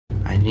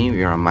knew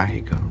you're in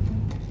Mexico.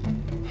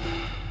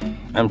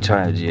 I'm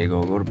tired,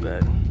 Diego. Go to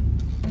bed.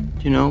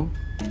 You know,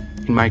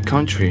 in my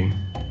country,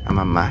 I'm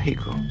a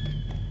Mexico.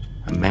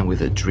 A man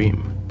with a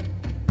dream.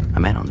 A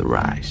man on the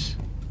rise.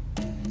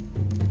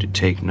 To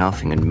take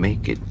nothing and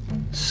make it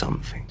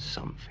something,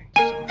 something,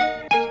 something.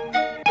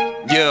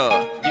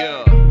 Yeah.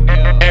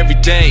 Every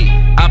day,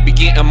 I be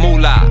getting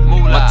moolah.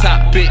 My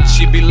top bitch,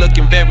 she be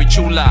looking very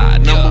chula.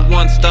 Number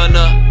one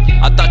stunner,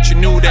 I thought you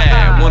knew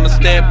that. Wanna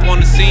step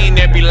on the scene,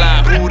 they be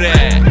like, who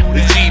that?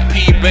 The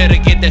GP better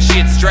get that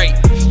shit straight.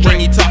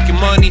 When you talking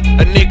money,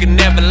 a nigga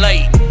never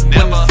late.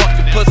 When the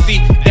fucking pussy,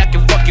 that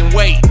can fucking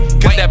wait.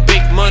 Cause that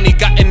big money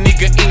got a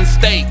nigga in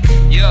stake.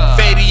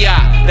 Feria,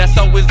 that's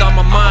always on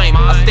my mind.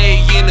 I stay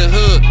in the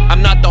hood,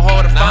 I'm not the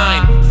hard to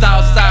find.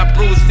 Southside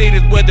Blue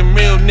Cities where them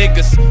real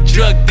niggas.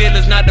 Drug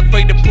dealers not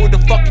afraid to pull the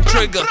fucking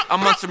trigger.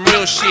 I'm on some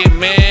real shit,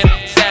 man.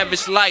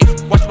 Savage life.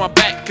 Watch my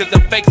back, cause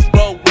them fakes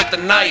roll with a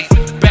knife.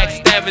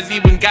 Backstabbers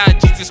even got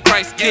Jesus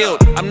Christ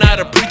killed. I'm not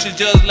a preacher,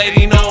 just let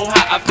you know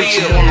how I feel.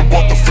 Bitch, I'm all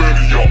about the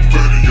Feria,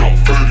 Feria,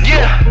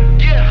 Feria.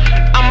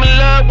 Yeah, I'm in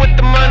love with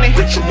the money.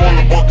 Bitch, I'm all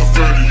about the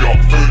Feria,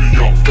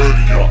 Feria,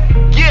 Feria.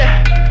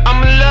 Yeah,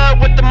 I'm in love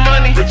with the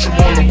money. Bitch, I'm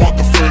all about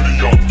the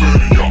Feria,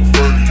 Feria,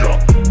 Feria.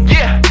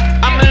 Yeah,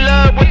 I'm in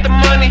love with the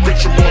money.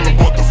 Bitch, I'm all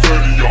about the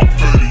Feria,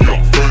 Feria,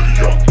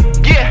 Feria.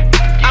 Yeah,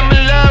 I'm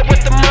in love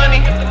with the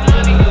money.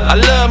 I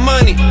love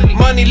money,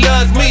 money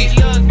loves me.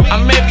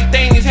 I'm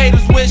everything these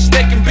haters wish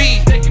they can be.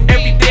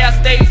 Every day I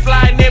stay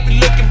fly, never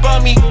looking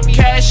bummy.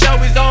 Cash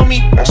always on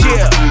me.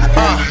 Yeah,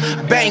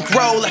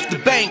 bankroll after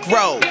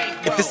bankroll.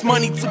 If it's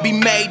money to be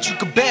made, you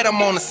can bet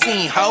I'm on the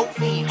scene, ho.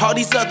 All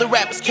these other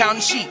rappers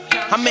counting sheep.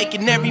 I'm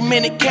making every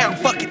minute count,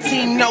 fuck a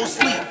team, no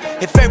sleep.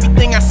 If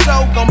everything I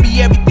sow gon'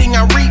 be everything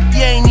I reap,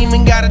 you ain't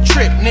even got a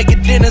trip,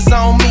 nigga, dinner's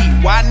on me,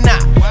 why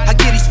not? I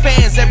give these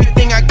fans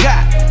everything I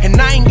got,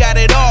 and I ain't got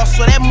it all,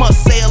 so that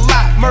must say a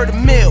lot. Murder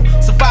mill,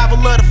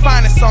 survival of the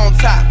finest on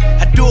top.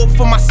 I do it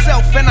for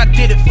myself and I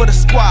did it for the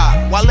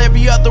squad. While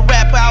every other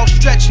rapper out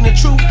stretching the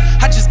truth,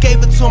 I just gave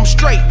it to them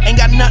straight, ain't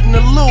got nothing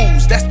to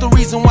lose. That's the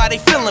reason why they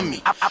feeling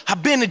me. I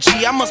been a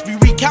G, I must be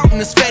recounting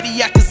this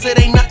Feria, cause it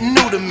ain't nothing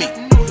new to me.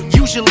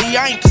 Usually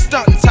I ain't the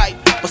stunting type,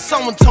 but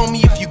someone told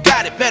me if you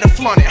got it, better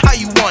flaunt it how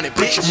you want it,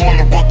 bitch. Bitch, I'm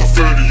all about the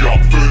Feria,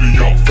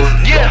 Feria,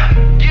 Feria.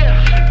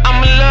 Yeah,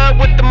 I'm in love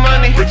with the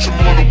money. Bitch, I'm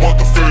all about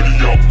the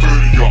Feria,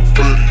 Feria,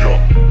 Feria.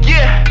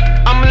 Yeah,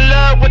 I'm in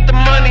love with the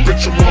money.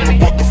 Bitch, I'm all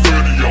about the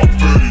Feria,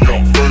 Feria,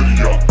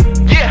 Feria.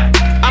 Yeah,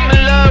 I'm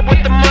in love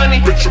with the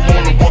money. Bitch, I'm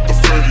all about the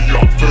Feria,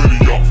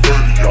 Feria,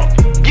 Feria.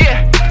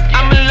 Yeah,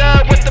 I'm in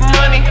love with the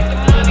money.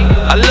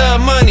 I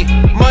love money,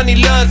 money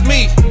loves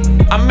me.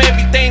 I'm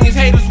everything these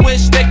haters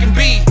wish they can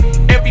be.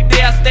 Every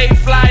day I stay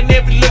fly,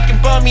 never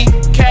looking bummy.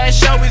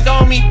 Cash always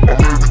on me.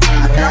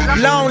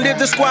 Long live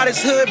the squad,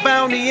 it's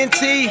Hoodbound,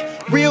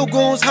 ENT. Real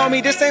goons,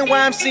 homie, this ain't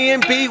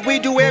YMCMB. We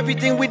do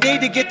everything we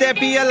need to get that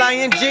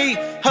BLING.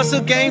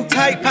 Hustle game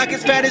tight,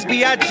 pockets fat as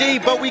B.I.G.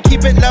 But we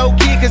keep it low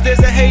key, cause there's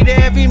a hater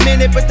every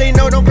minute. But they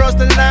know don't cross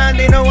the line,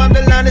 they know I'm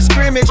the line of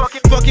scrimmage.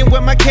 Fucking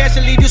with my cash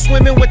and leave you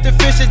swimming with the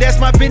fishes. That's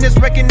my business,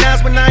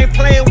 recognize when I ain't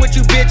playing with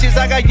you bitches.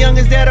 I got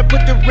youngins that'll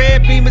put the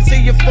red beamers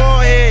in your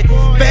forehead.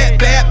 Bap,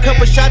 bap,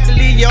 couple shots to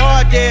leave you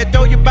all dead.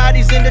 Throw your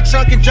bodies in the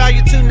trunk and drive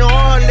you to New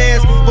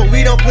Orleans. But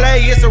we don't play,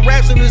 it's a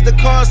rap soon as the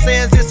car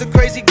stands. It's a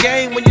crazy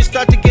game when you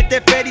start to get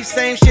that fatty.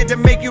 Same shit to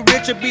make you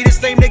richer, be the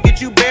same that get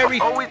you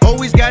buried.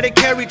 Always gotta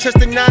carry, trust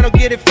the 9, don't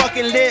get it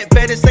fucking lit.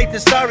 Better safe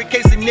than sorry,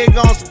 case a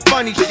nigga on some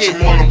funny shit. Bitch,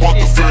 I'm all about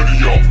the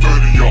Feria,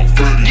 Feria, Feria.